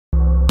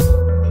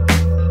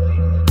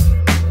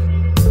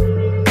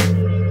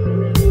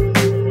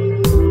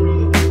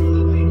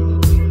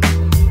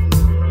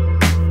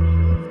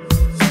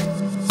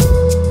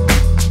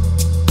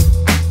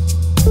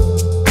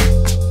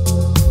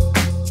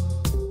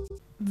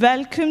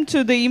Welcome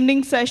to the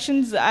evening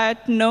sessions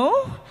at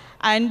No.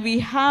 And we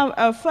have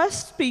our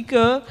first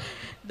speaker,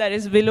 that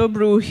is Willow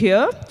Brew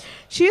here.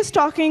 She is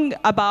talking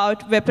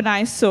about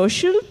Weaponized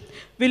Social.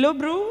 Willow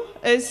Brew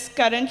is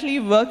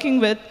currently working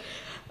with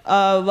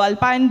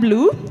Vulpine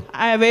Blue,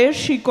 where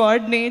she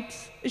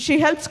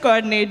helps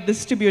coordinate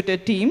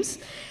distributed teams.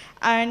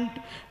 And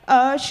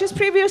she's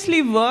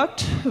previously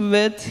worked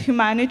with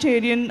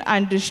humanitarian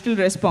and digital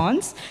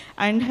response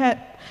and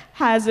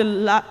has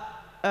a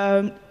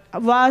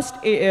vast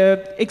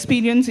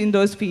experience in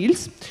those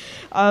fields.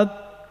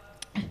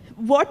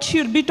 What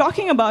she'll be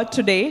talking about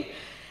today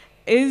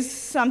is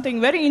something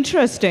very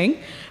interesting.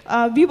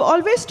 We've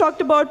always talked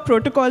about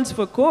protocols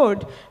for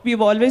code.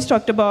 We've always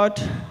talked about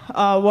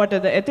what are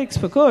the ethics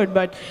for code,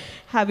 but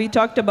have we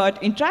talked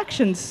about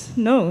interactions?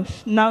 No.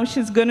 Now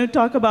she's going to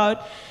talk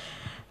about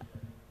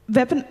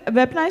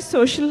weaponized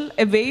social,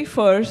 a way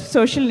for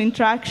social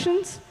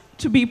interactions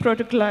to be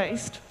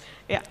protocolized.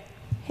 Yeah.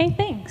 Hey,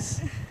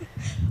 thanks.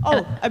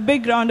 Oh, a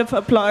big round of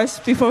applause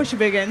before she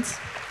begins.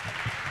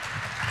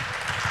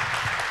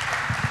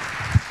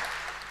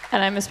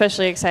 And I'm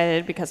especially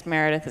excited because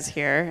Meredith is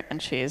here,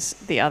 and she's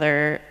the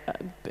other,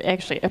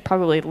 actually,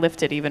 probably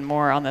lifted even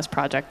more on this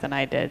project than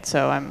I did,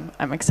 so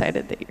I'm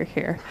excited that you're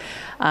here.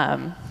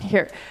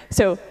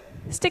 So,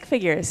 stick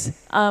figures.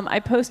 I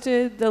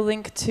posted the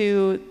link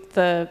to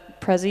the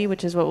Prezi,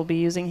 which is what we'll be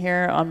using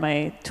here, on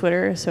my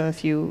Twitter, so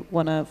if you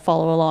want to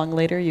follow along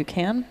later, you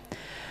can.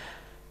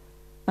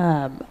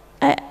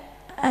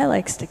 I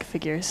like stick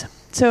figures.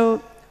 So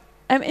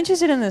I'm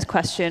interested in this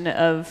question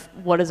of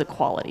what is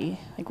equality?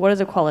 Like, what does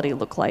equality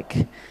look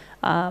like?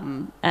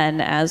 And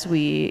as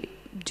we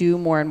do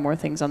more and more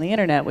things on the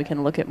internet, we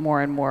can look at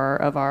more and more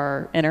of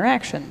our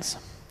interactions.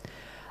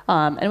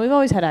 And we've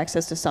always had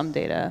access to some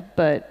data,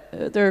 but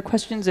there are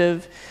questions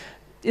of,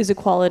 is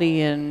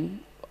equality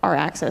in our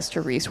access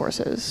to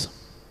resources?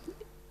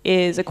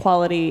 Is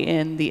equality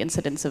in the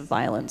incidence of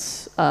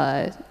violence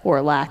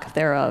or lack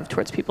thereof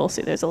towards people?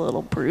 See, there's a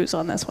little bruise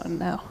on this one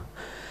now.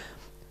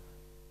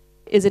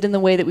 Is it in the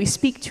way that we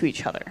speak to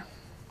each other?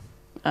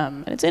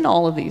 And it's in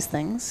all of these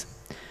things.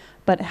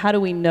 But how do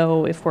we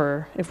know if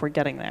we're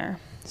getting there?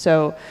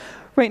 So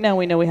right now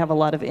we know we have a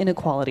lot of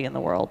inequality in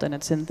the world, and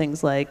it's in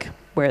things like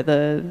where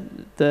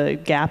the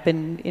gap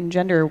in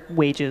gender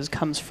wages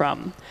comes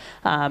from.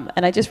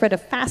 And I just read a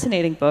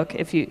fascinating book.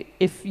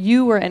 If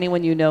you or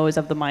anyone you know is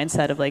of the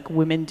mindset of like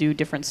women do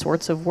different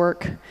sorts of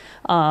work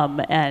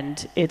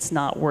and it's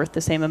not worth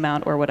the same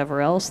amount or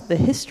whatever else, the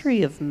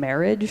history of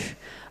marriage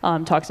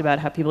talks about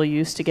how people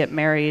used to get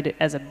married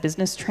as a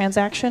business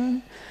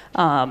transaction.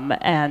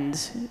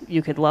 And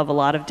you could love a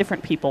lot of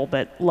different people,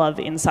 but love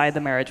inside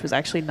the marriage was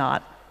actually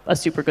not a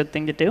super good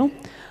thing to do.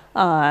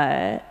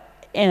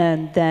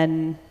 And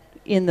then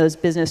in those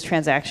business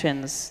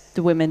transactions,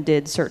 the women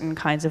did certain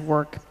kinds of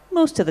work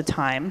most of the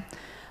time.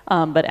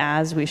 But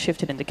as we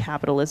shifted into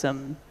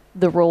capitalism,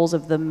 the roles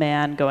of the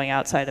man going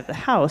outside of the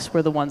house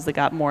were the ones that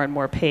got more and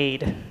more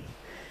paid.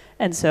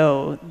 And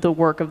so the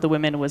work of the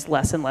women was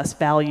less and less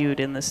valued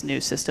in this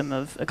new system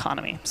of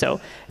economy. So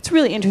it's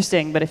really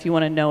interesting, but if you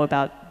want to know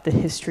about the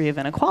history of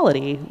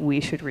inequality, we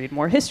should read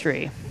more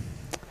history.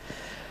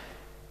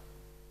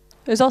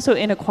 There's also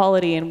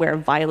inequality in where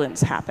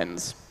violence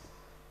happens.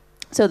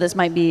 So this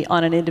might be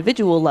on an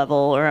individual level,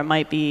 or it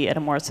might be at a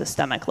more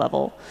systemic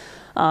level.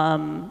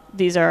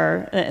 These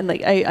are, and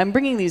like I'm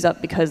bringing these up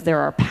because there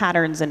are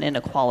patterns in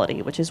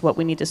inequality, which is what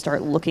we need to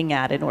start looking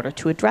at in order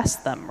to address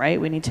them,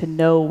 right? We need to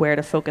know where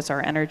to focus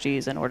our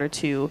energies in order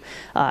to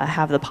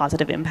have the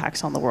positive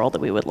impacts on the world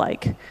that we would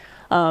like.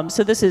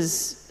 So this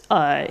is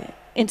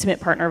intimate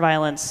partner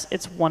violence.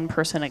 It's one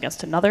person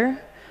against another.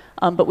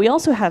 But we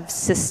also have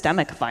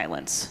systemic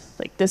violence.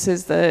 Like this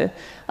is the,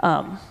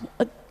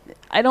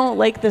 I don't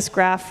like this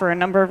graph for a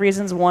number of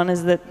reasons. One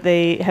is that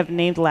they have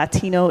named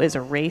Latino as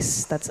a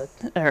race,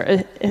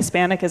 or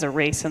Hispanic as a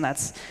race, and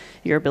that's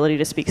your ability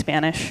to speak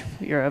Spanish.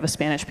 You're of a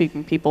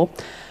Spanish-speaking people.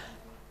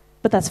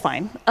 But that's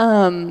fine.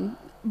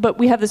 But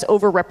we have this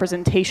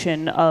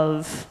overrepresentation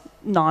of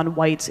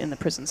non-whites in the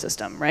prison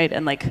system, right?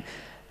 And like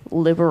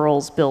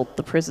liberals built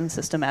the prison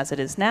system as it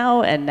is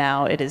now, and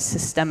now it is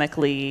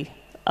systemically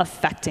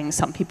affecting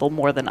some people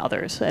more than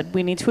others. And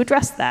we need to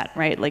address that,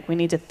 right? Like we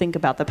need to think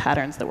about the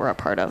patterns that we're a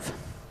part of.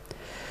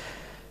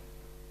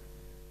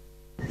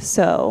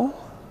 So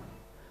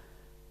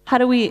how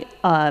do we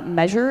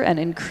measure and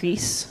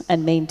increase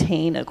and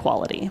maintain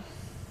equality?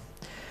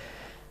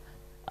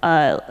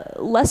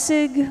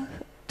 Lessig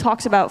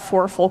talks about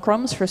 4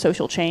 fulcrums for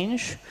social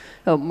change: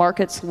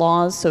 markets,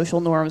 laws,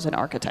 social norms, and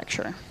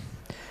architecture.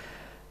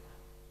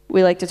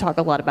 We like to talk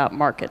a lot about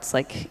markets,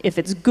 like if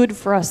it's good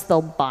for us,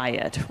 they'll buy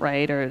it,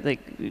 right? Or like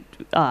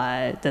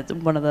that's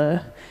one of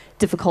the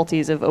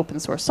difficulties of open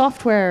source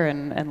software,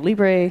 and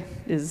Libre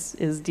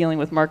is dealing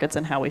with markets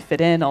and how we fit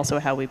in, also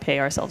how we pay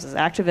ourselves as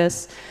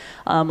activists.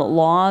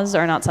 Laws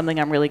are not something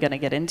I'm really going to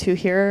get into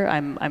here.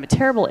 I'm a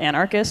terrible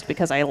anarchist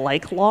because I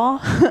like law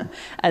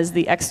as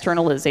the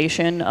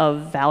externalization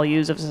of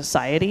values of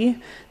society,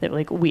 that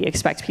like we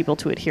expect people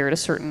to adhere to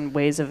certain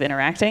ways of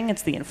interacting.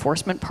 It's the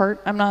enforcement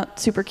part I'm not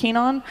super keen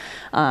on.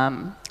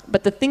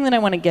 But the thing that I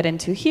want to get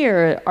into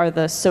here are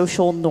the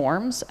social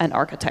norms and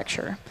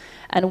architecture.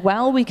 And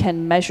while we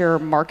can measure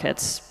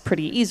markets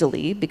pretty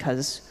easily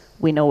because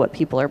we know what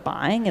people are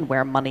buying and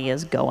where money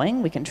is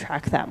going, we can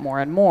track that more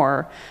and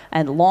more,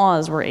 and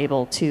laws we're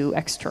able to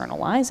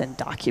externalize and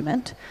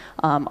document,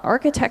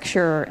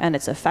 architecture and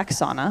its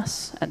effects on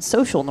us and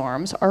social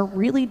norms are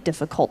really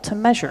difficult to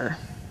measure.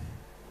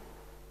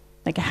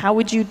 Like, how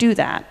would you do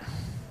that?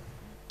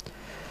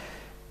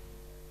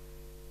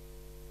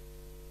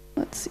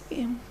 Let's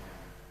see.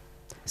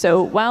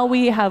 So while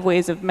we have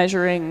ways of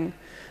measuring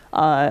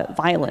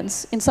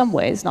violence in some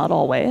ways, not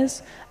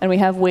always, and we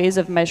have ways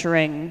of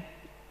measuring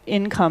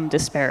income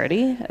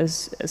disparity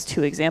as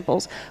two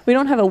examples, we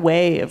don't have a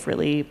way of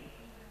really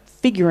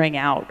figuring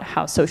out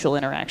how social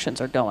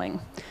interactions are going.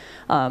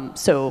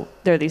 So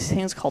there are these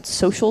things called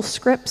social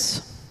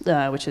scripts,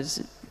 which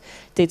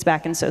dates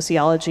back in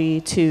sociology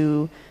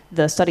to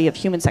the study of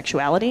human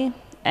sexuality.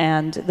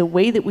 And the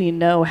way that we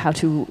know how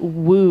to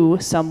woo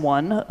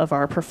someone of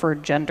our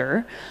preferred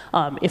gender,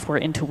 if we're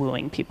into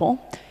wooing people,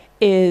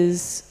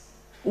 is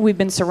we've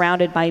been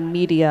surrounded by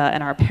media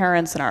and our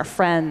parents and our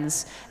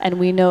friends, and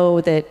we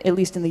know that, at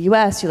least in the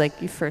US, you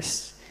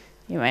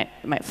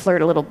might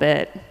flirt a little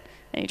bit,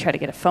 and you try to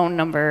get a phone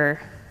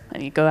number,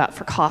 and you go out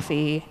for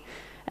coffee,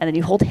 and then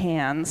you hold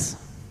hands,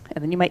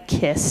 and then you might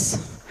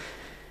kiss.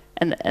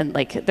 And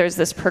like, there's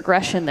this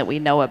progression that we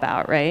know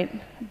about, right?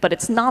 But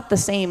it's not the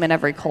same in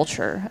every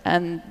culture,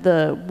 and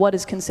what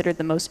is considered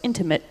the most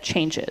intimate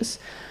changes.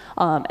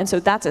 And so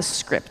that's a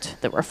script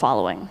that we're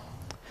following.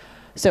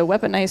 So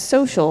weaponized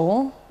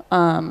social,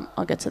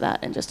 I'll get to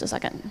that in just a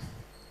second.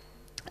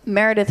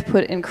 Meredith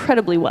put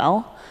incredibly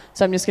well,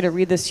 so I'm just going to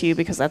read this to you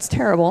because that's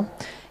terrible,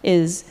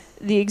 is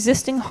the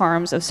existing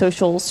harms of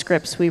social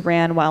scripts we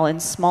ran while in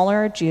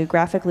smaller,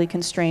 geographically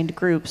constrained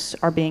groups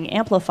are being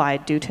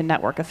amplified due to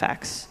network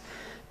effects.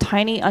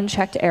 Tiny,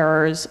 unchecked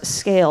errors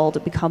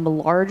scaled become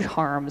large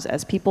harms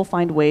as people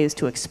find ways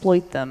to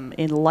exploit them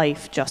in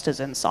life just as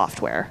in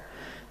software.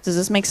 Does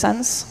this make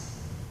sense?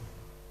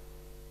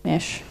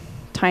 Ish.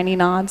 Tiny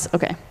nods?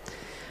 Okay.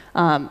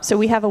 So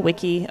we have a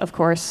wiki, of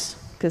course,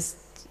 because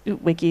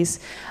wikis.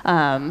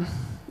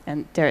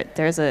 And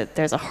there's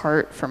a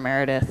heart for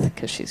Meredith,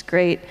 because she's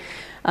great.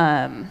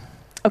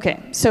 Okay,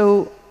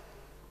 so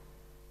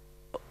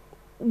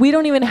we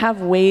don't even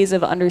have ways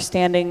of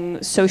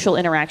understanding social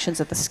interactions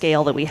at the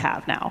scale that we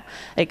have now.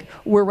 Like,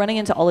 we're running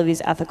into all of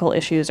these ethical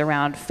issues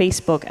around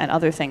Facebook and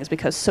other things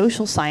because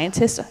social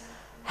scientists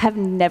have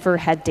never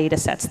had data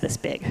sets this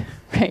big,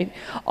 right?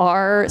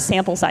 Our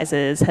sample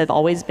sizes have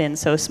always been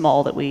so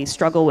small that we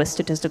struggle with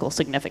statistical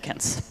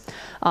significance.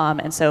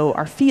 And so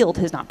our field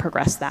has not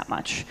progressed that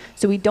much.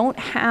 So we don't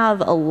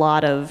have a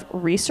lot of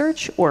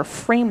research or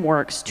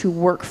frameworks to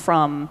work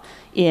from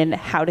in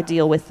how to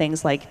deal with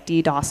things like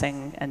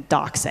DDoSing and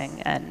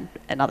doxing and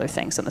other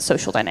things and the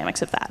social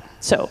dynamics of that.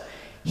 So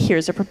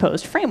here's a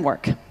proposed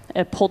framework.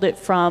 I pulled it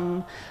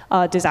from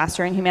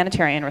disaster and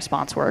humanitarian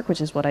response work,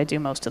 which is what I do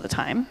most of the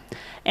time.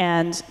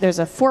 And there's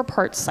a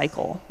 4-part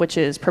cycle, which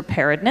is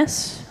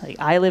preparedness. Like,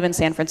 I live in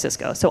San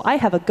Francisco, so I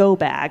have a go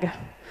bag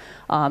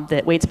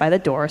that waits by the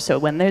door. So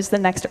when there's the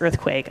next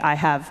earthquake, I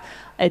have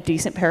a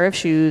decent pair of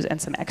shoes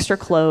and some extra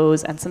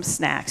clothes and some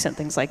snacks and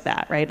things like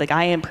that, right? Like,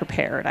 I am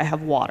prepared. I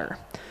have water.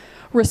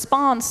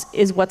 Response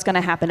is what's going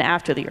to happen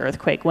after the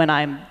earthquake when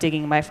I'm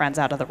digging my friends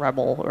out of the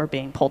rubble or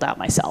being pulled out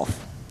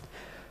myself.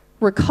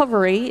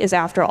 Recovery is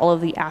after all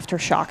of the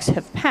aftershocks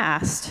have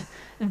passed,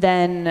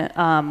 then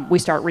we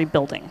start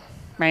rebuilding,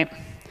 right?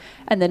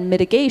 And then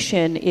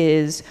mitigation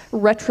is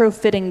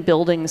retrofitting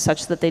buildings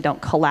such that they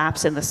don't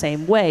collapse in the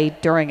same way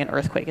during an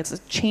earthquake. It's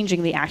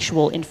changing the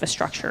actual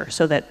infrastructure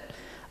so that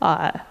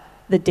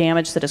the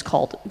damage that is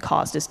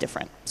caused is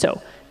different.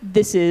 So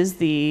this is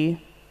the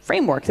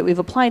framework that we've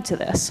applied to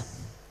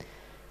this.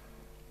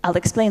 I'll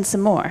explain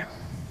some more.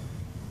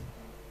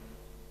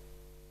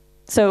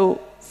 So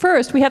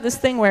first, we have this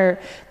thing where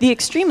the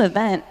extreme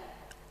event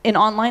in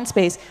online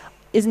space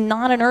is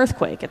not an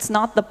earthquake. It's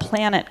not the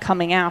planet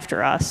coming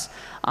after us,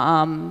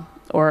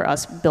 or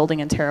us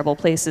building in terrible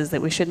places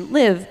that we shouldn't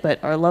live,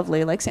 but are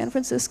lovely, like San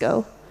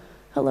Francisco.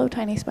 Hello,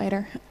 tiny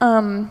spider.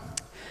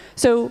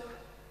 So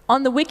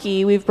on the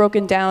wiki, we've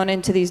broken down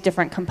into these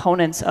different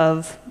components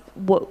of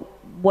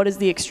what does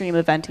the extreme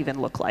event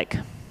even look like.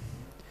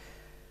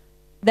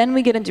 Then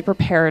we get into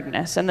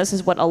preparedness, and this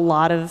is what a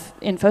lot of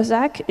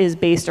InfoSec is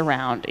based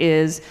around,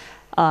 is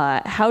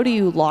how do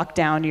you lock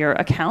down your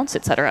accounts,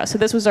 et cetera. So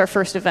this was our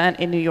first event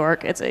in New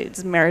York.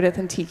 It's Meredith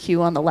and TQ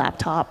on the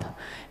laptop.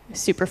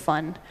 Super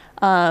fun.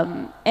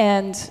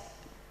 And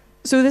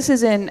so this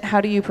is in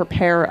how do you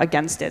prepare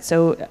against it.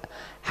 So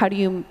how do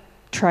you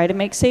try to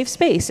make safe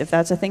space if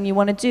that's a thing you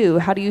want to do.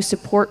 How do you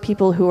support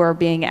people who are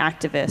being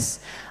activists?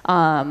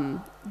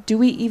 Do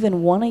we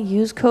even want to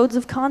use codes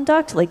of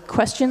conduct? Like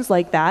questions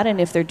like that, and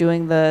if they're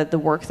doing the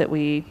work that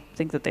we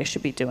think that they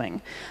should be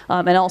doing.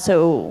 And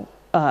also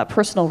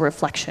personal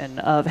reflection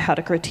of how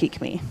to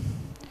critique me.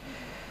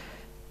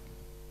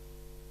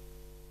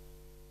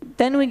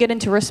 Then we get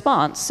into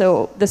response.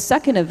 So the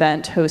second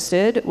event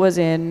hosted was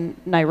in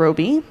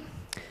Nairobi.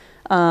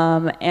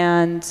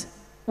 And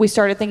we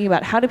started thinking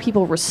about how do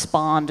people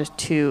respond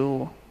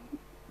to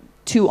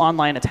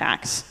online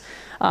attacks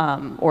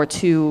or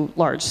to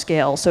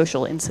large-scale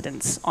social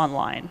incidents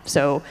online.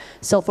 So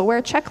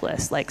self-aware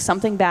checklists, like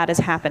something bad is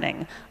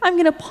happening. I'm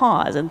going to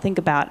pause and think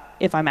about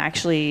if I'm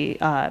actually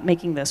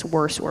making this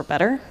worse or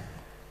better,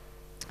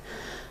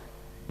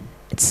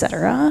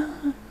 etc.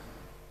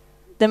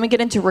 Then we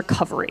get into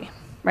recovery,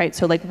 right?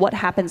 So like what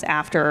happens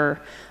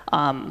after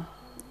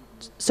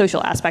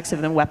social aspects have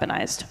been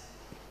weaponized?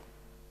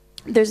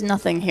 There's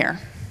nothing here.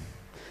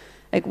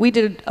 Like we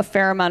did a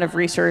fair amount of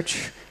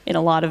research in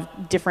a lot of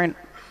different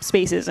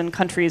spaces and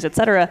countries, et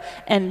cetera,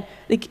 and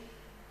like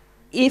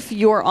if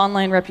your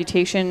online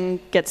reputation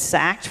gets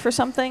sacked for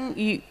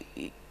something,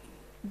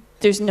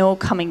 there's no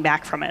coming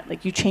back from it.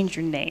 Like you change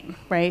your name,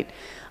 right?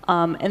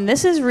 And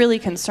this is really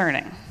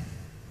concerning.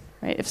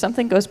 Right? If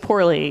something goes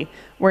poorly,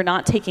 we're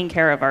not taking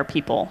care of our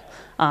people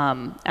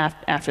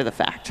after the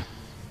fact.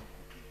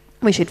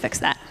 We should fix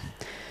that.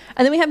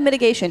 And then we have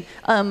mitigation.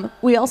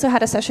 We also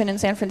had a session in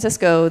San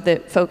Francisco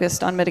that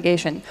focused on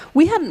mitigation.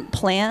 We hadn't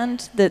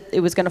planned that it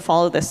was going to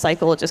follow this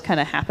cycle. It just kind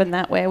of happened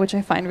that way, which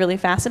I find really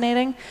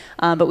fascinating.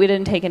 But we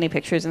didn't take any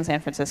pictures in San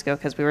Francisco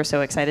because we were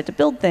so excited to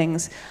build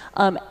things.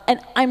 And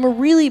I'm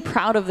really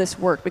proud of this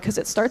work because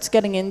it starts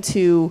getting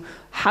into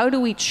how do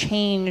we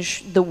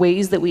change the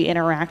ways that we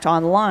interact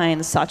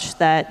online such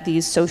that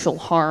these social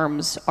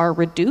harms are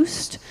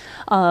reduced,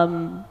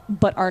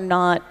 but are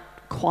not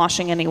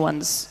quashing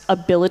anyone's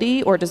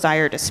ability or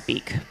desire to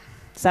speak.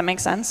 Does that make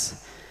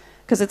sense?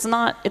 Because it's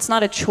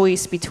not a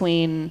choice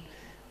between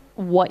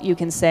what you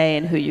can say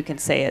and who you can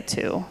say it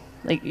to.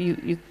 Like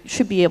you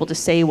should be able to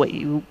say what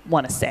you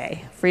want to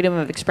say. Freedom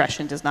of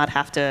expression does not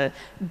have to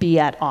be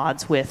at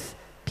odds with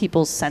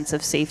people's sense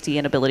of safety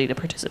and ability to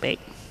participate.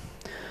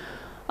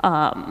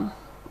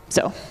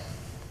 So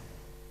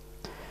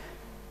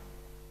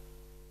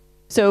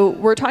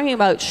we're talking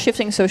about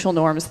shifting social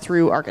norms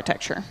through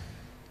architecture.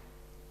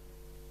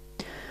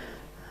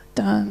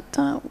 Dun,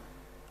 dun.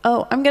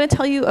 Oh, I'm going to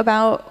tell you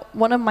about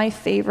one of my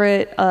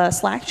favorite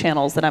Slack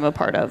channels that I'm a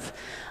part of,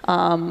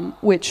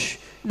 which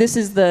this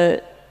is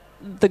the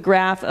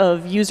graph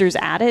of users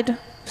added.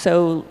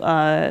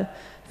 So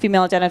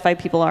female-identified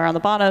people are on the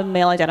bottom,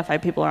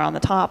 male-identified people are on the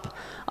top.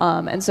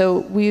 And so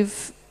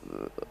we've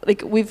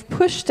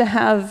pushed to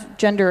have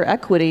gender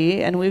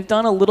equity, and we've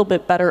done a little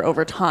bit better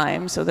over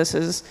time. So this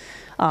is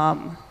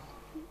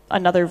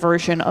another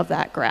version of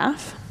that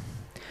graph.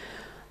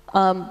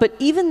 But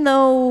even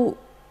though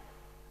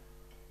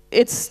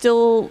it's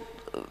still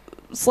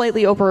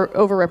slightly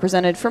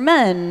overrepresented for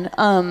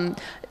men,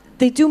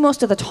 they do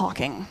most of the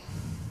talking,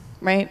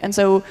 right? And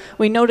so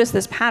we notice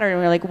this pattern,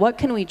 and we're like, what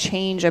can we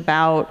change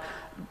about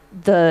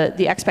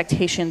the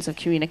expectations of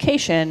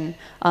communication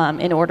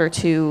in order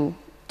to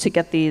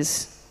get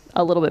these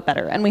a little bit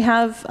better? And we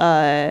have,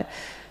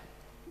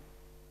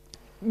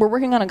 we're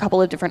working on a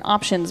couple of different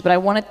options, but I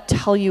want to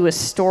tell you a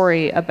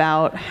story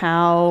about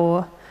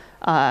how,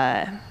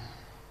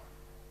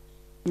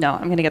 no,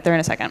 I'm going to get there in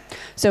a second.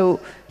 So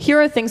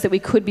here are things that we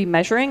could be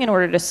measuring in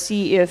order to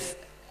see if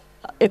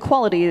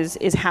equality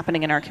is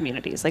happening in our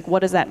communities. Like,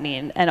 what does that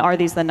mean? And are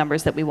these the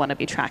numbers that we want to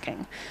be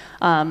tracking?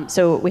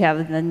 So we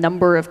have the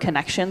number of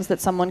connections that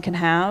someone can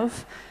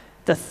have,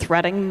 the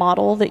threading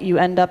model that you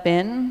end up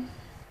in,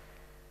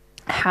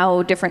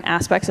 how different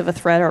aspects of a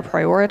thread are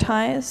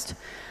prioritized.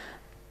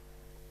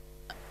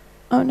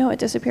 Oh, no, it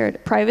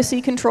disappeared.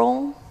 Privacy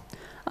control.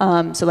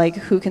 So like,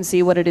 who can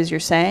see what it is you're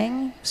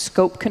saying?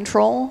 Scope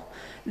control.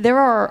 There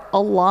are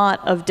a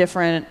lot of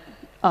different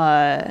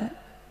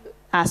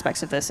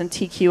aspects of this. And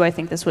TQ, I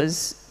think this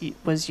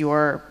was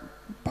your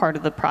part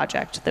of the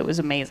project that was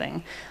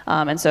amazing.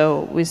 And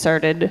so we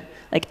started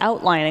like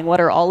outlining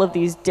what are all of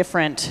these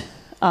different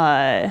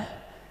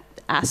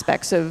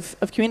aspects of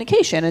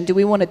communication, and do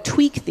we want to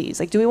tweak these?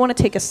 Like, do we want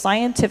to take a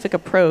scientific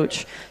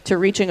approach to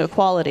reaching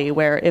equality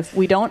where if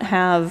we don't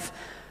have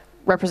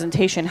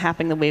representation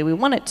happening the way we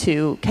want it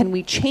to, can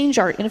we change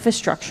our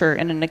infrastructure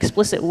in an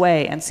explicit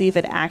way and see if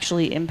it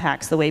actually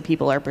impacts the way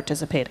people are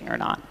participating or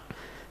not?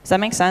 Does that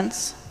make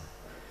sense?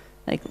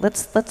 Like,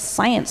 let's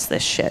science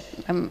this shit.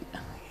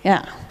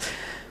 Yeah.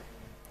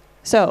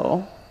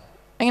 So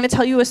I'm going to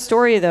tell you a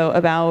story, though,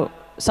 about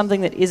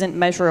something that isn't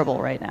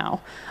measurable right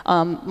now.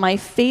 My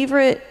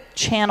favorite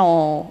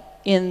channel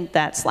in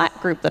that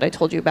Slack group that I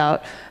told you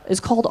about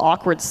is called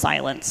Awkward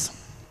Silence.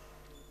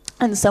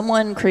 And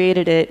someone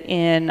created it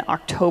in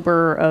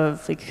October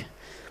of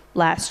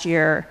last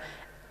year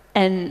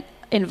and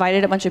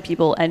invited a bunch of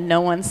people, and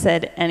no one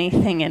said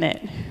anything in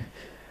it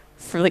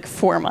for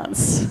 4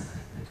 months.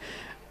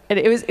 And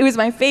it was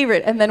my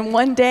favorite. And then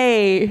one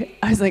day,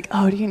 I was like,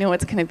 oh, do you know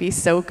what's going to be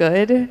so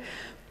good?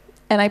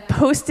 And I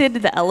posted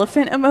the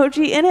elephant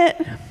emoji in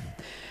it.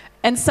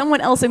 And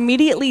someone else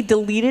immediately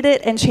deleted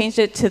it and changed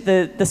it to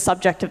the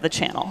subject of the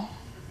channel.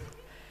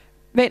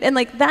 Right? And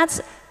like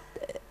that's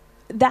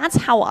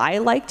how I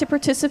like to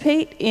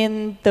participate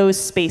in those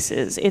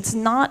spaces. It's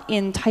not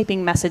in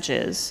typing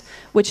messages,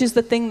 which is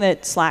the thing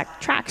that Slack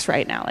tracks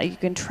right now. Like you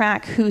can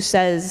track who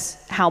says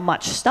how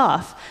much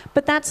stuff,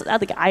 but that's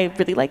like I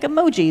really like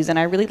emojis and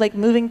I really like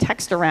moving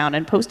text around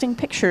and posting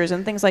pictures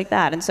and things like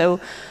that. And so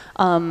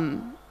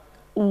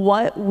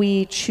what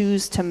we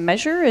choose to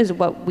measure is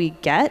what we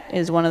get,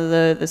 is one of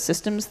the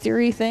systems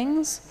theory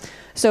things.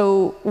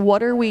 So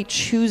what are we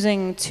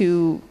choosing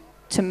to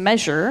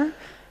measure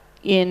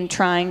in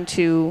trying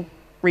to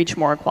reach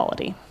more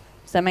equality?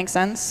 Does that make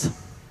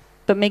sense?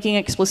 But making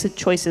explicit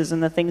choices in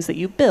the things that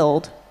you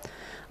build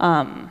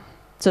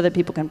so that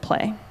people can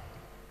play.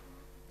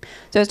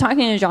 So I was talking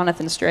to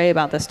Jonathan Stray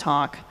about this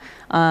talk,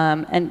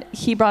 and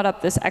he brought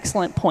up this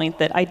excellent point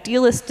that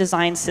idealists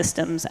design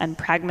systems and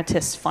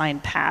pragmatists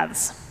find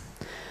paths.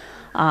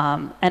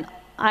 And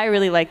I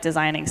really like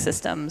designing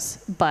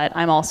systems, but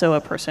I'm also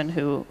a person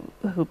who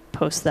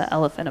posts the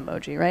elephant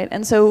emoji, right?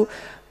 And so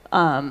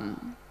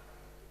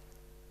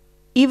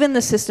even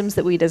the systems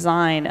that we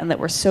design and that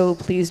we're so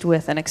pleased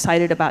with and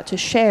excited about to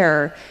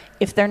share,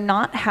 if they're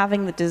not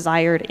having the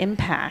desired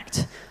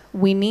impact,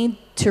 we need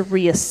to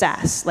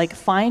reassess, like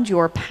find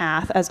your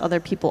path as other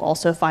people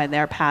also find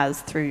their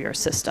paths through your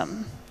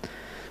system.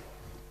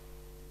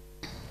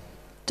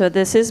 So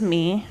this is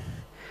me.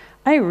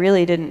 I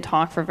really didn't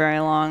talk for very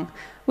long.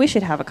 We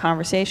should have a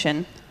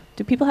conversation.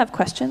 Do people have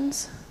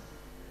questions?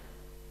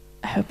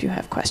 I hope you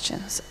have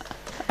questions.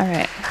 All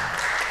right.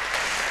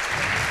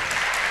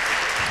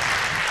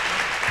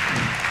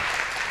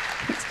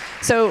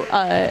 So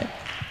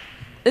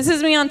this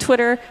is me on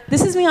Twitter.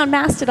 This is me on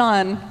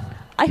Mastodon.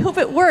 I hope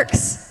it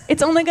works.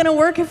 It's only going to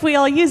work if we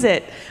all use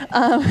it.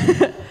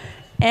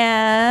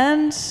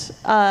 And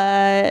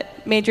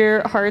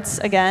major hearts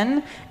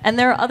again. And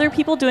there are other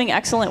people doing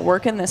excellent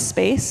work in this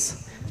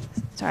space.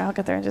 Sorry, I'll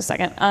get there in just a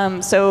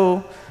second.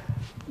 So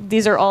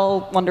these are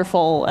all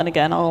wonderful. And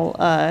again,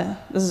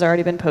 this has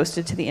already been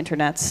posted to the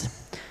internets.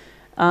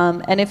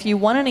 And if you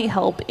want any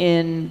help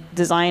in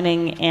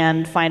designing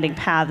and finding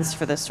paths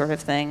for this sort of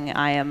thing,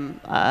 I am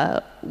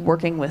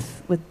working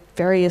with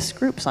various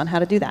groups on how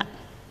to do that.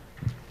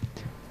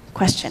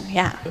 Question,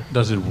 yeah.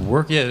 Does it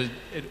work? Yeah,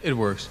 it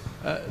works.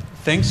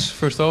 Thanks,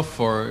 first off,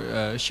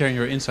 for sharing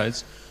your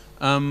insights.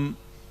 I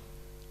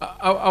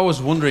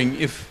was wondering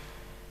if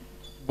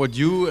what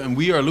you and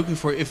we are looking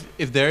for,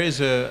 if there is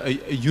a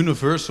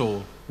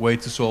universal way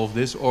to solve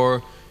this,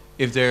 or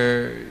if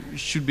there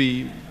should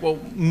be, well,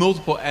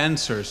 multiple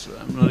answers.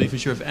 I'm not even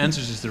sure if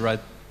answers is the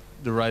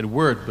right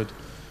word, but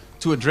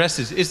to address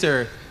this, is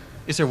there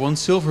one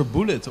silver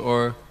bullet,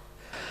 or?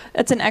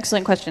 That's an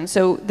excellent question.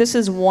 So this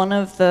is one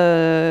of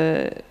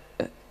the,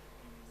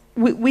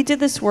 we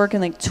did this work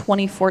in like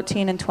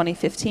 2014 and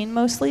 2015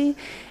 mostly,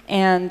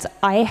 and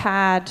I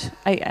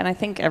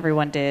think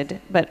everyone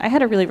did, but I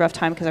had a really rough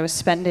time because I was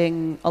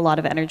spending a lot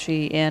of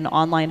energy in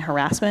online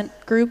harassment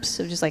groups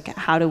of just like,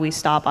 how do we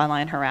stop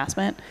online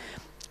harassment?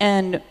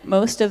 And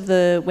most of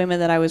the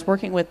women that I was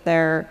working with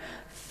there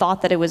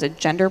thought that it was a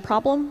gender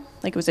problem,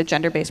 like it was a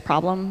gender-based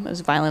problem, it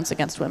was violence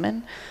against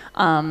women.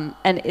 And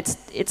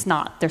it's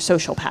not, they're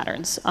social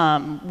patterns.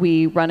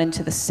 We run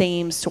into the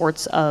same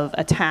sorts of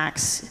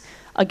attacks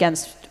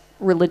against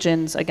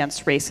religions,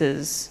 against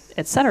races,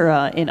 et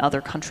cetera, in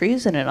other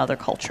countries and in other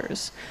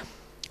cultures.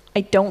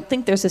 I don't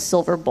think there's a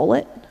silver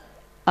bullet.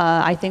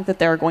 I think that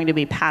there are going to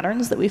be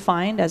patterns that we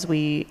find as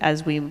we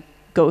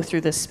go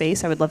through this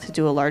space. I would love to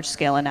do a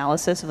large-scale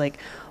analysis of like,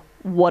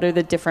 what are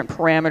the different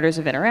parameters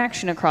of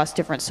interaction across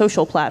different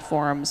social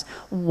platforms?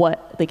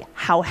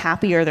 How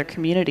happy are their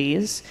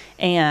communities?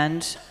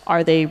 And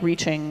are they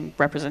reaching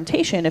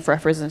representation if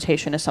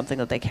representation is something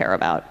that they care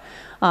about?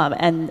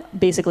 And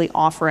basically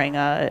offering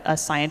a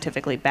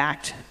scientifically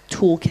backed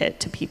toolkit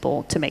to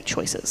people to make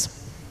choices.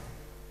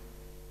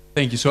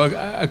 Thank you. So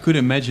I could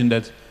imagine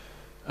that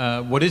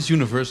what is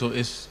universal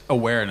is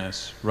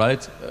awareness,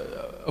 right?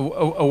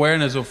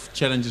 Awareness of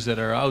challenges that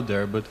are out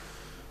there, but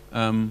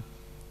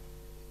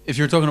if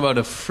you're talking about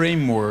a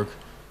framework,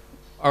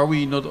 are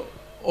we not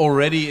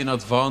already in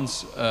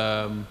advance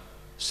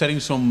setting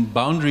some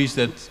boundaries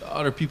that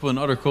other people in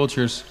other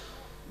cultures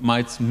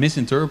might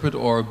misinterpret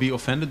or be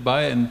offended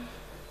by? And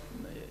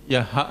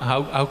yeah,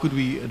 how could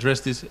we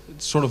address this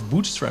sort of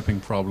bootstrapping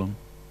problem?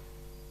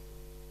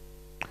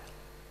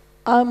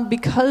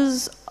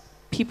 Because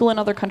people in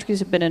other countries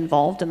have been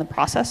involved in the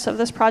process of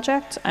this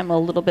project, I'm a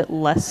little bit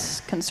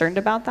less concerned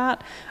about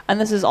that.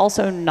 And this is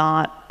also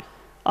not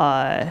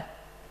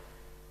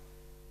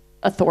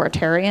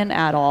authoritarian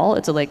at all.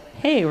 It's like,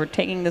 hey, we're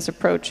taking this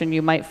approach and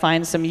you might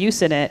find some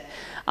use in it.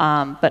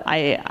 But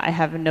I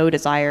have no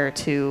desire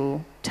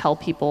to tell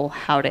people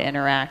how to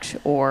interact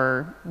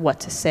or what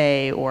to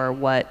say or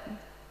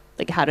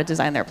how to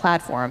design their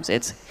platforms.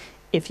 It's,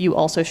 if you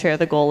also share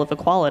the goal of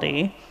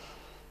equality,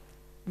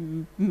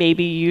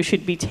 maybe you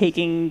should be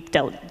taking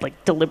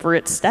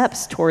deliberate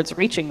steps towards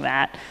reaching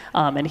that,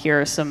 and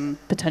here are some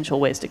potential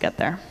ways to get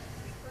there.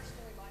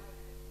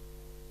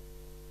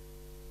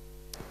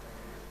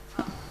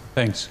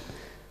 Thanks.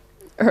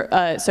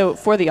 So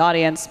for the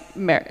audience,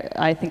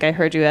 I think I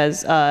heard you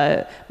as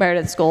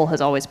Meredith's goal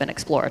has always been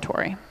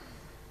exploratory.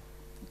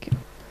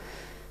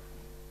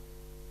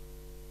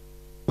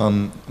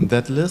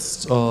 That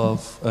list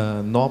of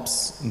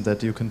knobs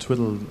that you can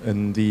twiddle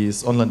in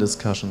these online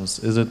discussions,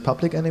 is it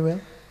public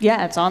anywhere?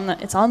 Yeah, it's on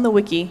the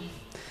wiki.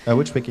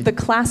 Which wiki? The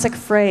classic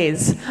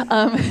phrase.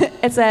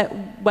 It's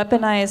at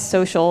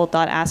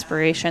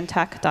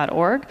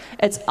weaponizesocial.aspirationtech.org.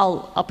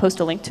 I'll post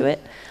a link to it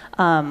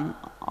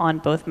on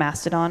both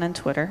Mastodon and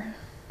Twitter,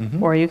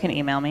 or you can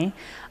email me.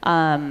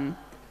 And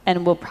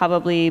we'll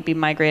probably be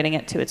migrating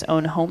it to its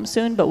own home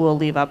soon, but we'll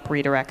leave up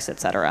redirects,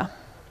 etc.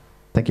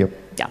 Thank you.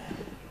 Yeah.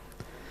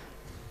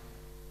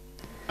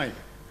 Hi.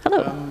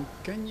 Hello.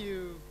 Can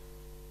you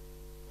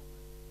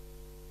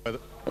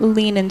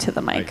lean into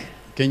the mic?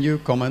 Can you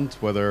comment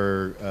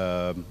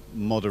whether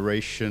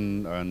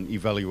moderation and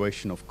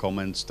evaluation of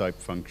comments type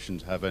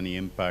functions have any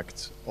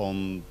impact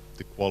on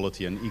the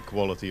quality and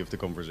equality of the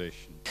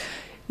conversation?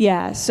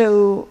 Yeah,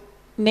 so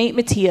Nate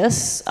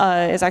Matthias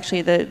is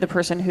actually the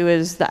person who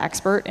is the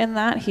expert in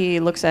that. He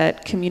looks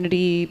at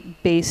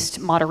community-based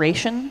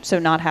moderation, so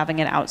not having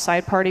an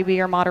outside party be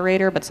your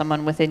moderator, but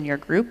someone within your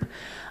group.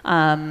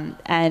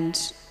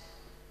 And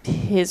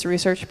his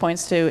research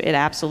points to it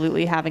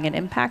absolutely having an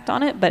impact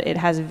on it, but it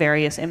has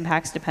various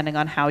impacts depending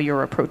on how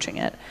you're approaching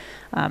it.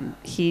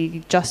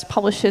 He just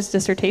published his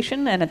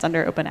dissertation, and it's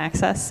under open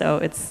access, so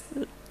it's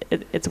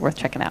worth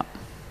checking out.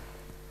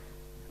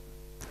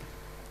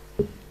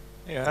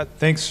 Yeah,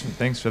 thanks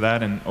for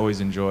that, and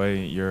always enjoy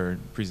your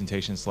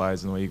presentation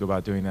slides and the way you go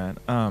about doing that.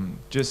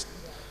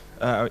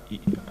 I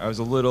was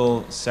a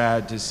little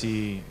sad to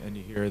see and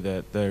to hear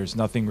that there's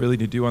nothing really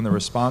to do on the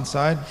response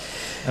side,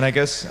 and I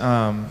guess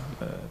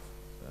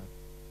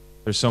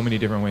there's so many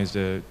different ways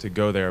to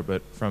go there,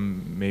 but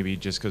from maybe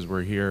just because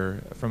we're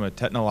here, from a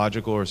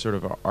technological or sort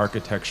of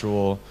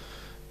architectural,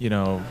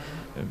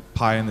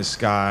 pie in the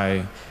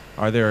sky,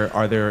 are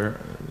there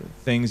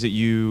things that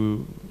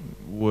you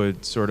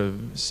would sort of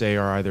say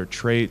are either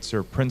traits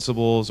or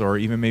principles or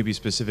even maybe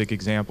specific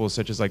examples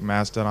such as like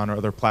Mastodon or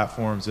other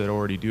platforms that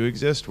already do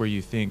exist where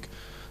you think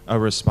a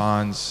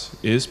response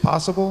is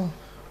possible,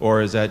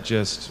 or is that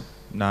just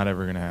not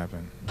ever going to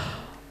happen?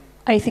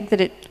 I think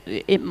that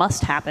it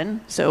must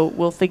happen, so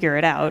we'll figure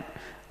it out.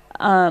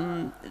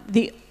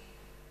 The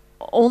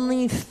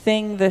only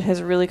thing that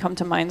has really come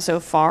to mind so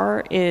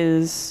far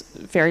is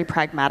very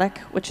pragmatic,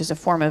 which is a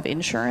form of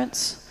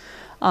insurance.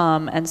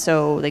 And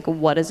so,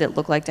 what does it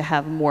look like to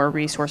have more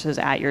resources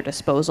at your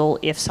disposal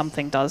if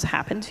something does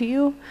happen to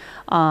you?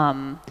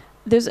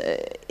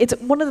 It's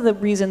one of the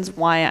reasons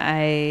why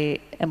I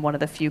am one of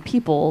the few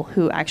people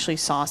who actually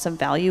saw some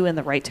value in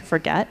the right to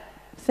forget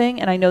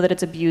thing. And I know that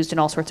it's abused in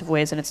all sorts of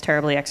ways and it's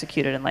terribly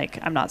executed. And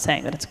I'm not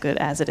saying that it's good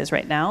as it is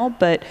right now,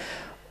 but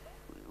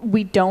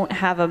we don't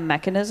have a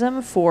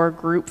mechanism for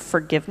group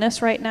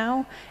forgiveness right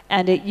now.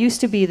 And it used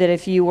to be that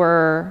if you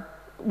were,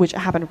 which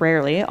happened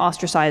rarely,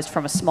 ostracized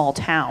from a small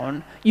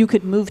town, you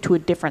could move to a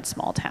different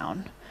small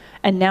town.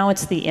 And now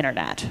it's the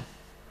internet.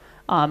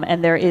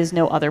 And there is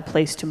no other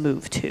place to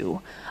move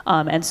to.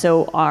 And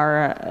so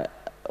our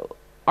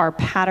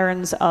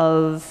patterns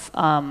of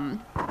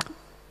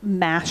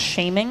mass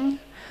shaming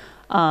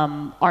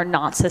are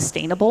not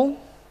sustainable.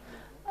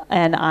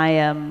 And I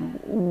am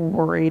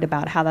worried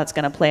about how that's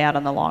going to play out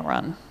in the long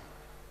run.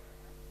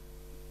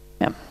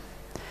 Yeah.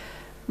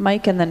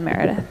 Mike and then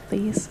Meredith,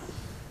 please.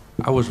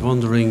 I was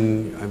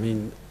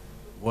wondering,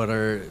 what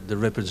are the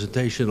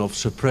representation of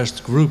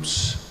suppressed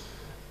groups?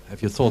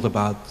 Have you thought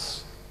about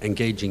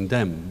engaging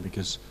them?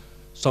 Because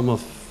some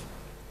of,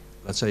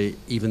 let's say,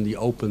 even the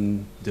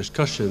open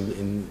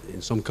discussion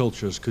in some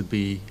cultures could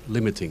be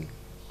limiting.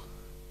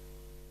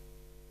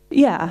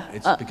 Yeah.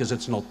 It's because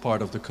it's not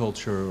part of the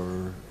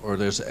culture, or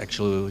there's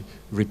actually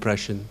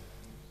repression.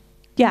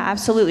 Yeah,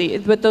 absolutely.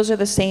 But those are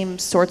the same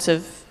sorts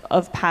of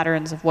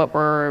patterns of what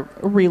we're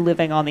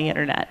reliving on the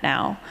internet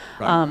now.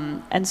 Right.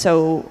 And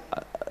so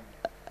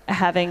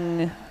as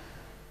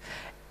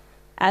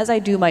I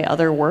do my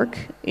other work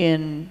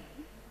in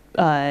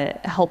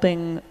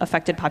helping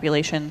affected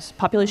populations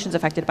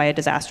affected by a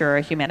disaster or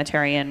a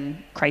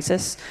humanitarian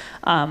crisis,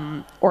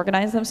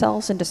 organize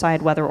themselves and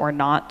decide whether or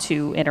not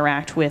to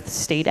interact with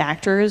state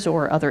actors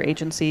or other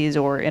agencies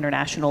or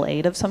international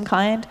aid of some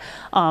kind.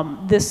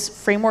 This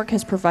framework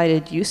has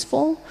provided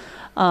useful,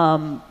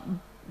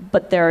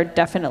 but there are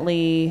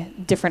definitely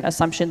different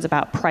assumptions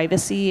about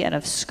privacy and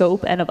of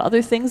scope and of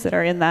other things that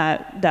are in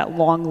that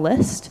long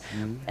list.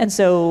 Mm-hmm. And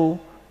so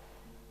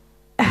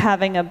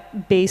having a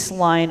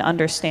baseline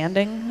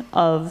understanding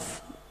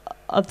of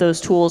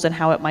those tools and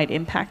how it might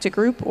impact a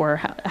group,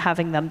 or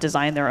having them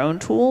design their own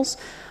tools,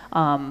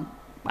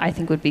 I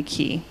think would be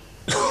key.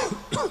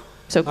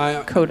 So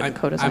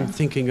co-design. I'm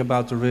thinking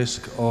about the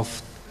risk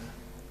of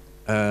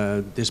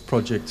this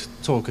project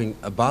talking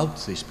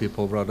about these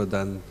people rather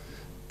than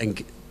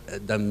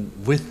them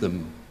with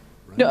them.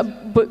 Right? No,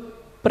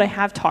 but I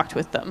have talked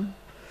with them.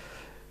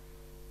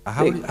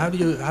 How do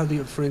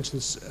you, for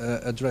instance,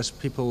 address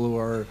people who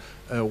are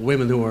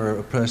women who are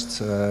oppressed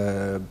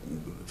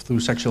through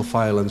sexual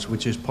violence,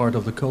 which is part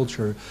of the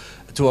culture,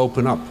 to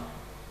open up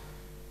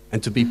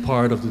and to be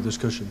part of the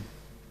discussion?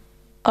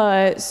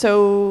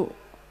 So,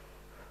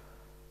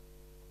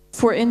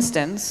 for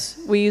instance,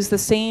 we use the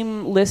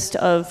same list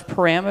of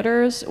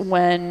parameters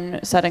when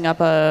setting up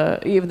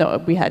even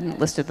though we hadn't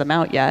listed them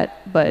out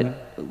yet,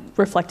 but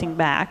reflecting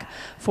back,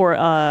 for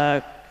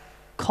a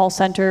call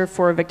center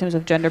for victims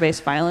of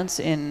gender-based violence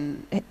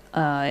in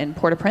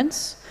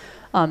Port-au-Prince.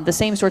 The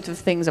same sorts of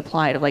things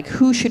apply to, like,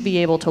 who should be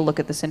able to look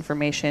at this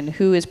information,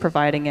 who is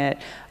providing it,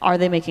 are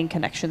they making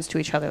connections to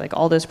each other, like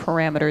all those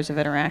parameters of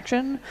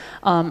interaction.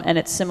 And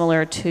it's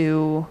similar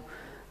to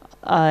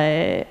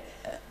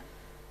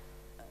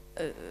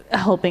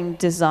helping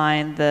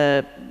design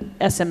the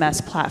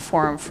SMS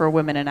platform for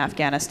women in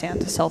Afghanistan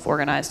to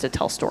self-organize to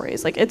tell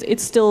stories. Like,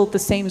 it's still the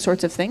same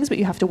sorts of things, but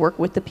you have to work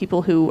with the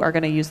people who are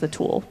going to use the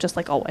tool, just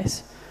like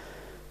always.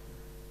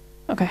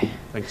 Okay.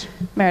 Thanks.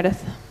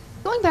 Meredith.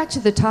 Going back to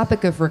the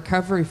topic of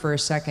recovery for a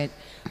second,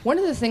 one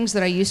of the things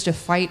that I used to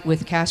fight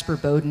with Casper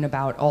Bowden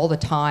about all the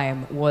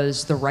time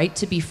was the right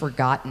to be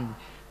forgotten.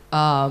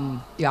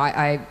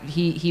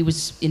 He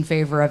was in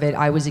favor of it,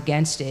 I was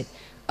against it,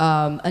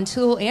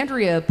 until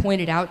Andrea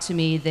pointed out to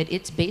me that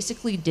it's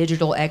basically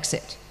digital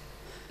exit.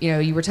 You know,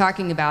 you were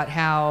talking about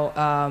how,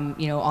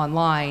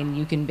 online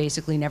you can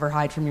basically never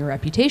hide from your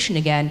reputation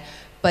again.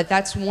 But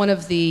that's one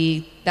of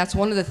the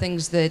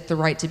things that the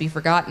right to be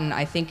forgotten,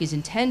 I think, is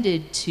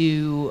intended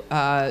to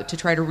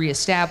try to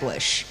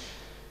reestablish.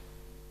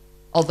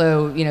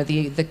 Although,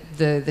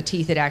 the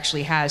teeth it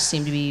actually has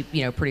seem to be,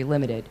 pretty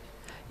limited.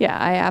 Yeah,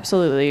 I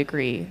absolutely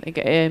agree. Like,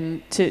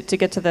 to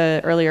get to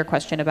the earlier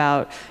question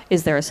about,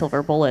 is there a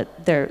silver bullet?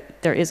 There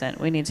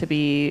isn't. We need to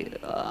be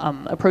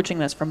approaching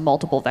this from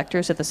multiple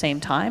vectors at the same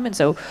time, and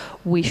so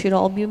we should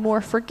all be more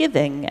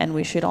forgiving, and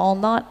we should all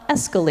not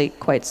escalate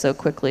quite so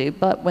quickly.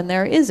 But when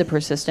there is a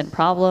persistent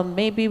problem,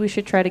 maybe we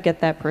should try to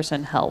get that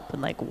person help.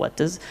 And, like, what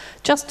does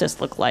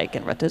justice look like,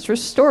 and what does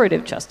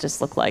restorative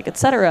justice look like, et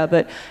cetera.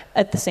 But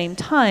at the same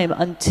time,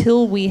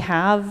 until we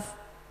have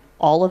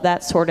all of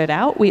that sorted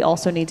out, we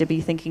also need to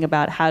be thinking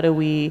about how do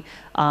we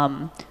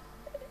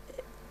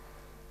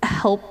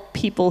help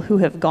people who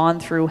have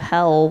gone through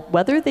hell,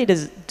 whether they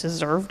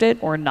deserved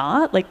it or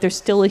not. Like, they're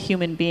still a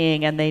human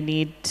being, and they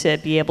need to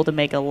be able to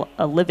make a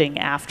living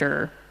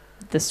after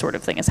this sort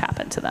of thing has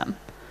happened to them.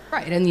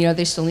 Right, and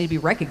they still need to be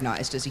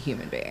recognized as a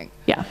human being.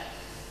 Yeah,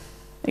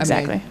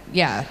 exactly.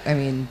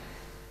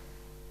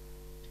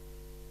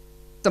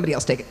 Somebody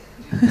else take it.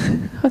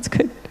 That's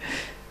good.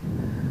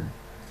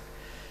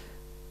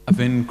 I've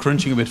been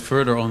crunching a bit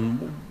further on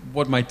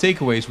what my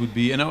takeaways would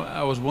be, and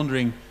I was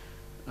wondering,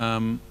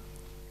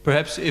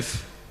 perhaps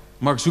if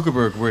Mark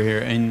Zuckerberg were here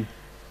and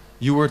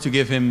you were to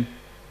give him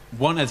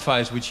one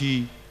advice which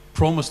he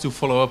promised to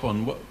follow up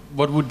on,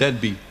 what would that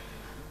be?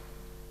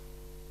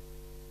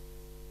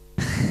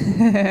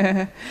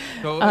 I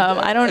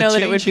don't know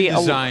that it would be a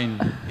design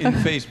in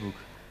Facebook.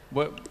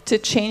 To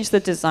change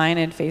the design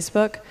in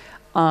Facebook.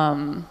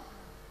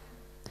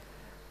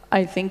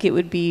 I think it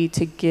would be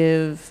to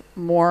give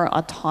more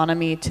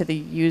autonomy to the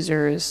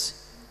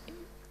users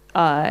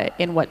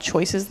in what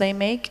choices they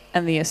make,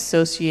 and the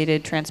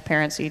associated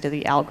transparency to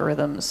the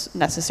algorithms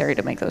necessary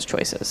to make those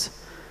choices.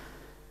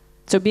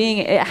 So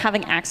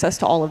having access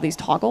to all of these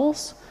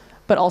toggles,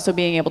 but also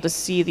being able to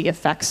see the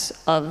effects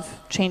of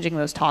changing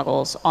those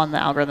toggles on the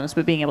algorithms,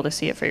 but being able to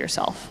see it for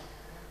yourself.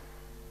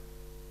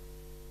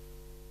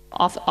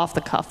 Off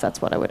the cuff,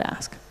 that's what I would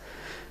ask.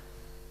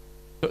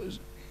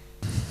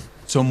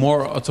 So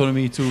more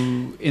autonomy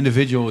to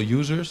individual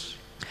users?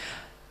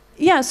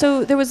 Yeah,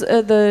 so there was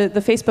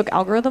the Facebook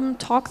algorithm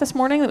talk this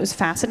morning that was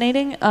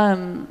fascinating.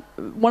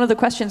 One of the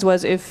questions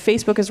was, if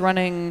Facebook is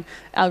running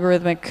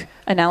algorithmic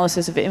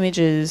analysis of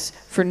images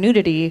for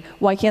nudity,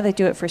 why can't they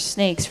do it for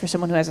snakes, for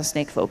someone who has a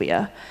snake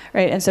phobia,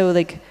 right? And so,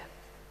 like,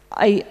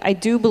 I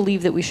do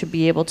believe that we should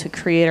be able to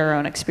create our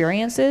own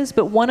experiences,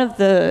 but one of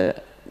the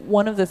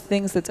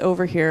things that's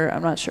over here,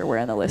 I'm not sure where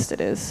on the list it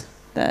is,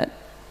 that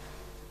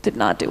did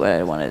not do what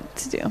I wanted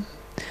to do.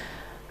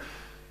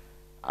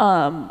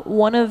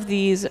 One of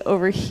these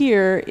over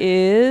here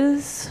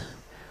is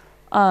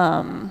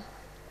 7,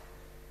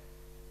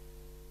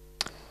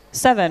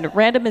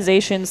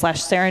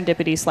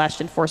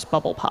 randomization/serendipity/enforced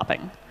bubble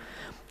popping.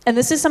 And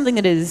this is something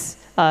that is,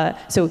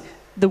 so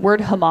the word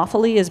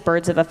homophily is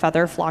birds of a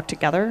feather flock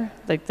together.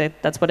 Like,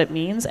 that's what it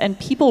means. And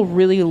people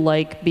really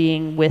like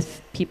being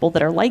with people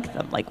that are like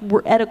them. Like,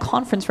 we're at a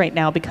conference right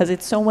now because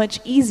it's so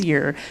much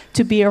easier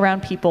to be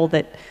around people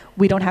that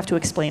we don't have to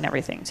explain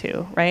everything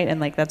to, right?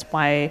 And, like, that's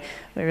why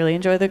we really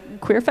enjoy the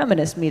queer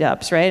feminist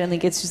meetups, right? And,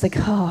 like, it's just like,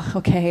 oh,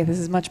 okay, this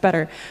is much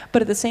better.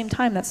 But at the same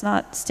time, that's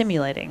not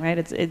stimulating, right?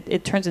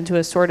 It turns into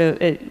a sort of,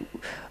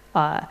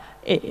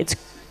 it's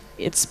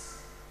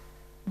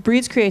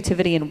breeds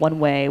creativity in one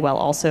way while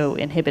also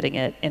inhibiting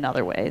it in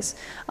other ways.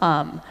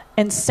 And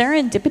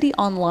serendipity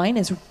online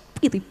is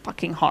really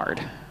fucking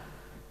hard.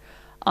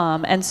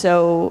 And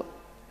so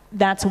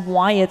that's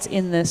why it's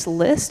in this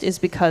list, is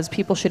because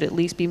people should at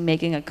least be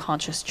making a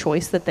conscious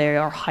choice that they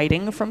are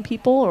hiding from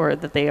people, or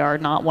that they are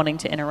not wanting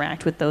to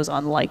interact with those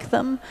unlike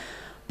them,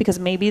 because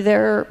maybe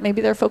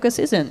their focus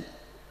isn't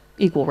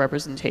equal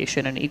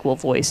representation and equal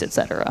voice,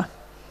 etc.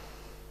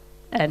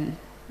 And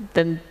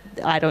then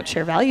I don't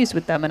share values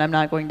with them, and I'm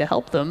not going to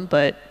help them,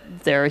 but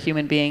they're a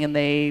human being and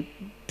they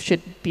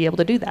should be able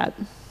to do that.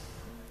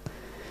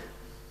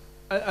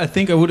 I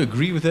think I would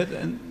agree with that.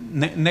 And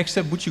next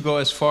step, would you go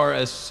as far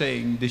as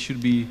saying this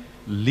should be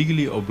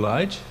legally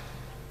obliged?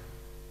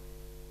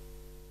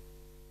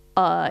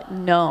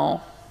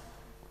 No.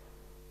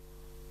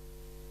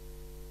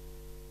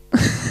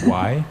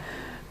 Why?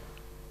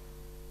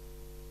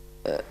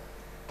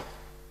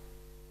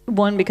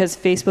 One, because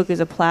Facebook is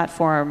a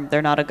platform,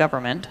 they're not a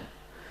government.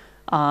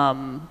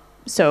 Are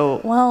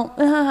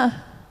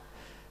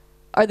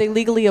they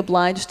legally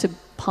obliged to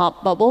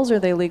pop bubbles, or are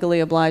they legally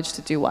obliged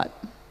to do what?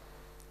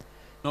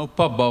 No,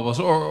 pop bubbles,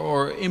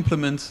 or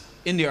implement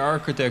in the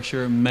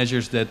architecture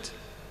measures that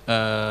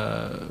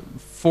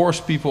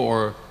force people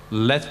or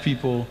let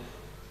people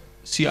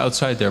see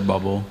outside their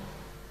bubble.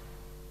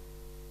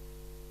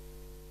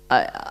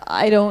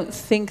 I don't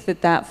think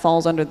that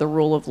falls under the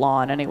rule of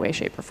law in any way,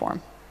 shape, or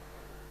form.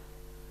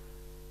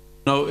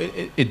 No,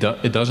 it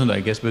doesn't,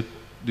 I guess, but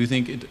do you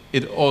think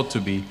it ought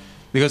to be?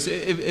 Because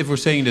if we're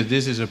saying that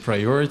this is a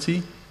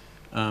priority,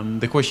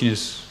 the question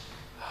is,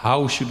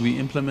 how should we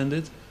implement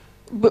it?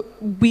 But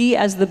we,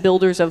 as the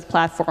builders of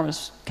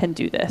platforms, can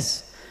do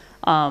this.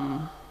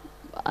 Yeah.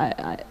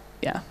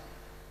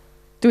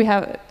 Do we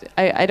have,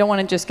 I don't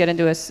want to just get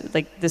into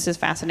this is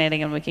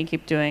fascinating and we can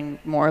keep doing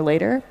more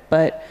later,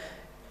 but.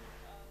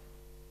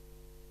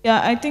 Yeah,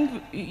 I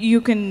think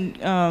you can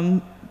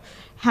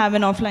have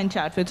an offline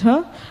chat with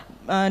her.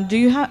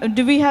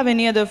 Do we have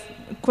any other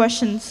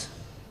questions?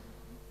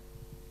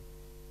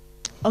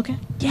 Okay.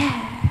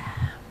 Yeah.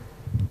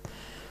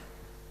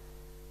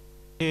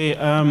 Okay,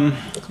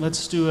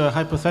 let's do a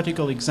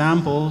hypothetical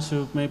example,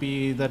 so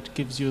maybe that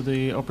gives you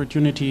the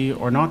opportunity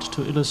or not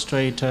to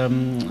illustrate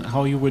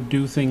how you would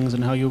do things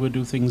and how you would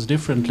do things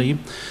differently.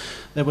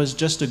 There was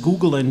just a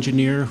Google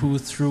engineer who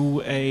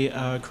threw a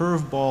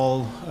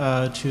curveball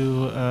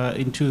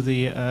into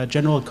the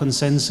general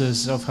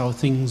consensus of how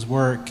things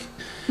work.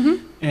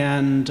 Mm-hmm.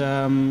 And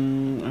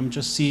I'm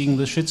just seeing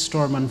the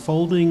shitstorm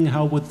unfolding.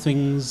 How would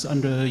things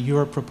under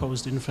your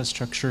proposed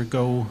infrastructure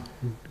go,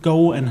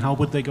 and how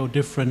would they go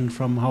different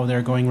from how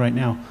they're going right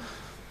now?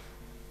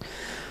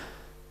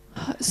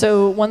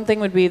 So one thing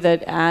would be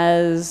that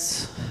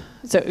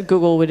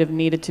Google would have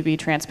needed to be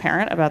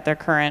transparent about their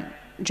current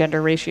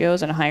gender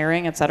ratios and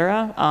hiring, et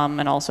cetera,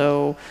 and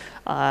also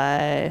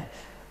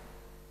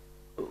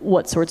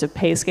what sorts of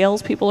pay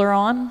scales people are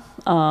on,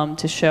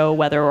 to show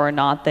whether or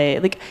not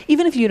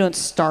even if you don't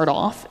start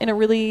off in a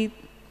really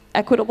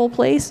equitable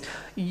place,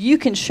 you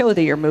can show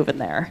that you're moving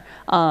there.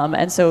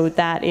 And so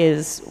that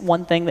is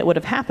one thing that would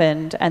have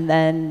happened, and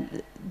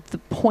then the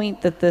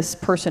point that this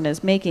person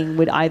is making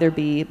would either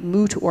be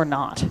moot or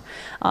not,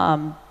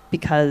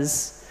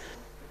 because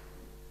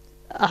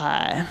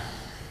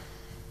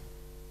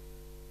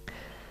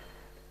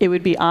it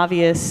would be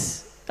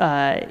obvious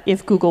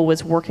if Google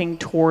was working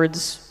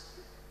towards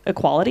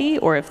equality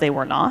or if they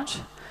were not.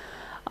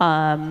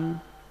 And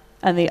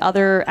the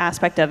other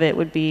aspect of it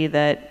would be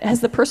that,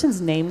 has the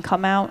person's name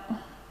come out?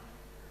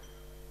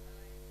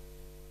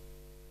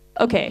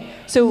 Okay,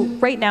 so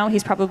right now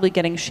he's probably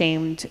getting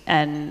shamed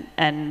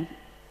and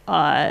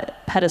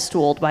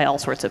pedestaled by all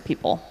sorts of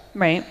people,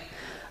 right?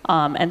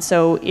 And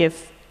so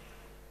if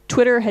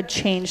Twitter had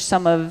changed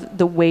some of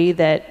the way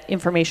that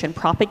information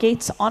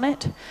propagates on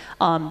it,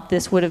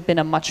 this would have been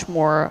a much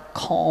more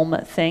calm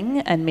thing,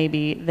 and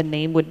maybe the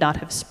name would not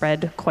have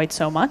spread quite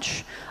so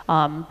much.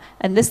 And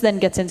this then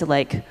gets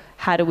into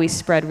how do we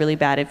spread really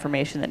bad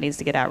information that needs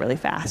to get out really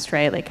fast,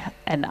 right?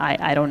 And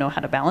I don't know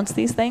how to balance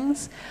these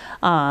things.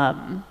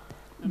 But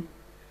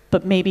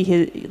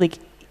maybe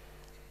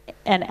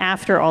and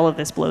after all of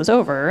this blows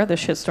over, the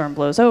shitstorm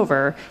blows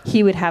over,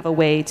 he would have a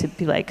way to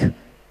be like,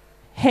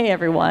 hey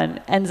everyone,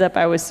 ends up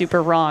I was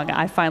super wrong.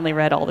 I finally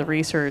read all the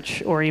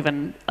research, or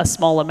even a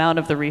small amount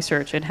of the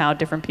research, and how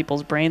different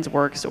people's brains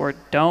works or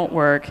don't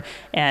work,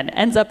 and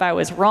ends up I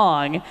was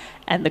wrong.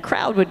 And the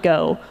crowd would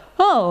go,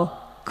 oh,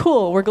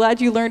 cool, we're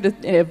glad you learned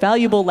a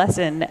valuable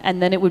lesson,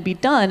 and then it would be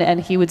done and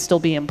he would still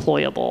be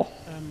employable.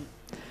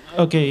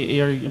 Okay,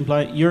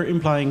 you're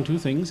implying two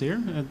things here.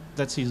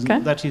 That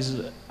he's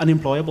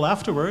unemployable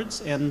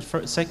afterwards, and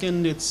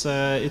second, it's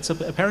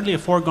apparently a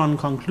foregone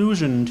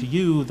conclusion to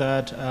you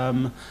that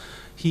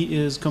he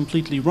is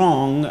completely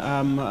wrong.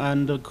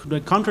 And the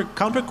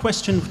counter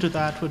question to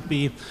that would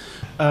be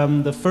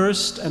the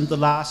first and the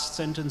last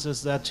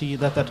sentences that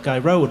that guy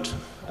wrote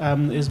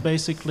is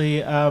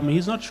basically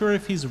he's not sure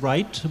if he's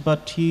right,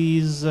 but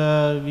he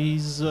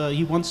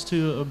wants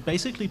to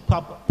basically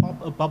pop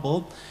a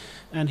bubble.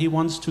 And he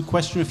wants to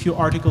question a few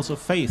articles of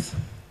faith.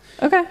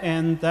 Okay.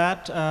 And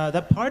that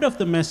part of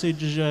the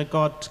message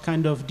got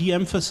kind of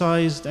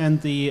de-emphasized, and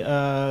the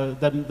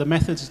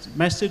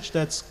message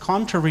that's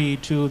contrary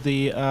to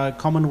the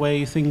common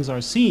way things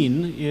are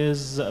seen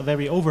is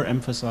very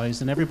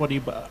overemphasized, and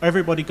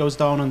everybody goes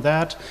down on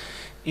that.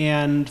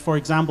 And for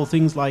example,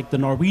 things like the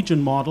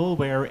Norwegian model,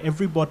 where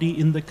everybody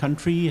in the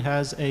country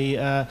has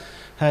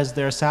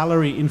their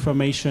salary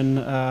information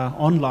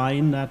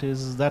online,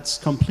 that's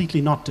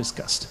completely not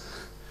discussed.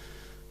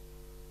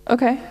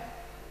 Okay.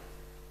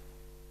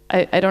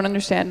 I don't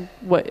understand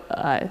what,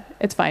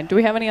 it's fine. Do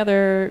we have any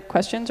other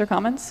questions or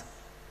comments?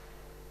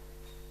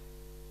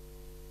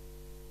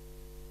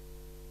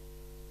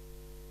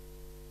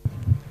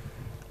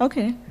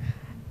 Okay.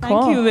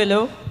 Cool. Thank you,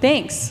 Willow.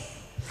 Thanks.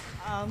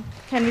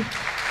 Can we...